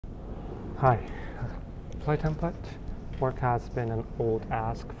Hi. Apply template work has been an old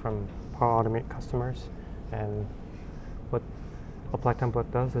ask from PowerAutomate customers, and what apply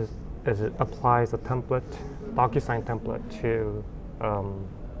template does is it applies a template, DocuSign template, to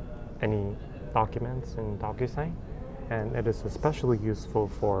any documents in DocuSign, and it is especially useful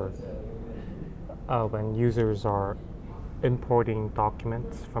for when users are importing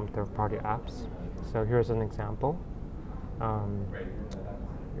documents from third-party apps. So here's an example.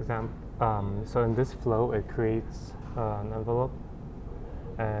 So in this flow, it creates an envelope,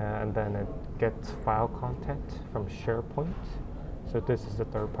 and then it gets file content from SharePoint. So this is the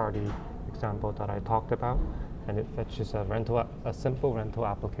third-party example that I talked about, and it fetches a simple rental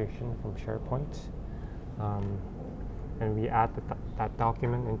application from SharePoint, and we add that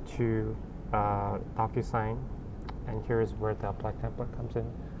document into DocuSign, and here is where the apply template comes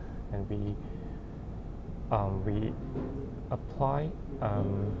in, and we apply.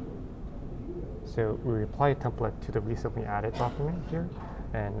 So we apply a template to the recently added document here,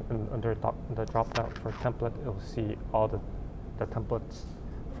 and under the drop-down for template, it will see all the templates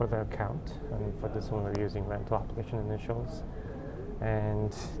for the account. And for this one, we're using rental application initials.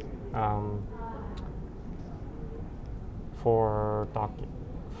 And for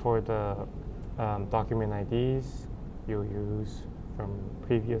the document IDs, you'll use from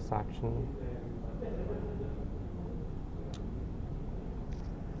previous action.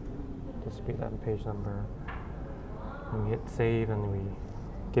 Just be that page number, and we hit save, and we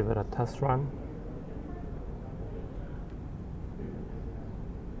give it a test run.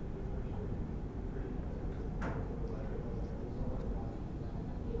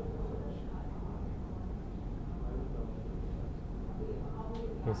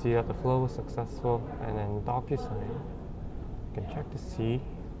 You see that the flow was successful, and then DocuSign, you can check to see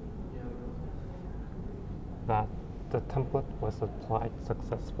that the template was applied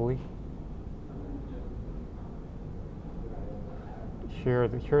successfully.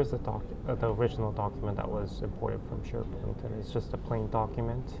 Here's the original document that was imported from SharePoint, and it's just a plain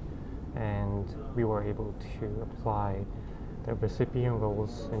document, and we were able to apply the recipient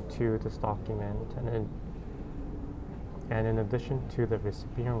roles into this document, and in addition to the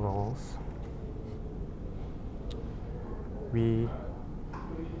recipient roles, we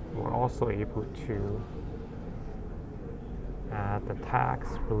were also able to add the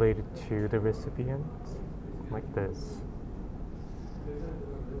tags related to the recipient, like this.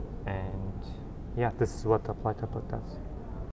 And yeah, this is what the apply template does.